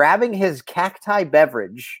 Running in, grabbing his cacti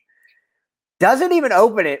beverage, doesn't even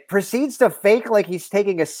open it. Proceeds to fake like he's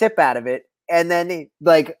taking a sip out of it, and then he,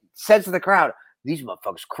 like, says to the crowd, "These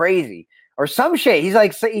motherfuckers crazy," or some shit. He's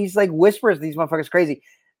like whispers, "These motherfuckers crazy,"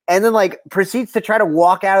 and then like proceeds to try to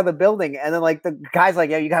walk out of the building. And then like the guy's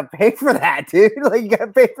like, "Yeah, you gotta pay for that, dude. Like you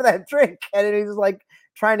gotta pay for that drink." And then he's like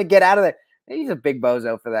trying to get out of there. He's a big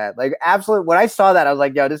bozo for that. Like, absolute. When I saw that, I was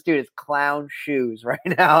like, yo, this dude is clown shoes right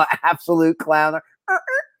now. Absolute clown.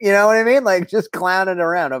 You know what I mean? Like, just clowning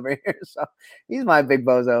around over here. So he's my big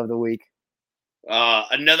bozo of the week.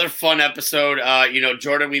 Another fun episode.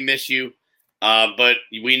 Jordan, we miss you. But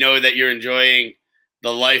we know that you're enjoying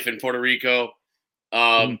the life in Puerto Rico.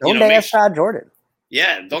 Donde está Jordan?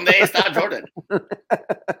 Yeah, donde está Jordan?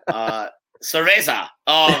 Cerveza.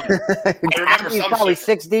 I remember he's probably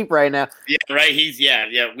 6 deep right now. Yeah, right.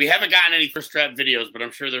 We haven't gotten any first draft videos, but I'm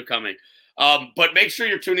sure they're coming. But make sure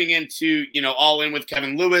you're tuning into, All In with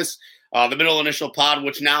Kevin Lewis, the Middle Initial Pod,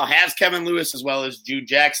 which now has Kevin Lewis as well as Jude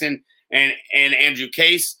Jackson and Andrew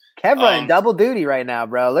Case. Kev running double duty right now,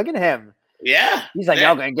 bro. Look at him. Yeah. He's like,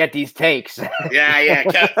 y'all gonna get these takes. Yeah.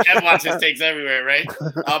 Kev wants his takes everywhere, right?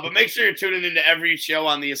 But make sure you're tuning into every show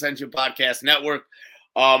on the Ascension Podcast Network.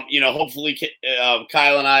 Hopefully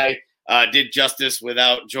Kyle and I did justice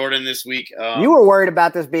without Jordan this week. You were worried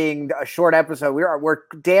about this being a short episode. We're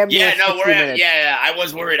damn near 60 minutes. Yeah. I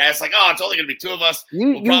was worried. I was like, it's only going to be 2 of us.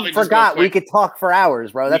 You forgot we could talk for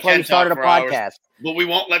hours, bro. That's why we started a podcast. Hours, but we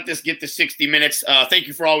won't let this get to 60 minutes. Thank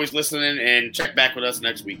you for always listening, and check back with us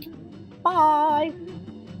next week. Bye.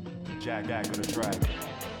 Jack back on the track.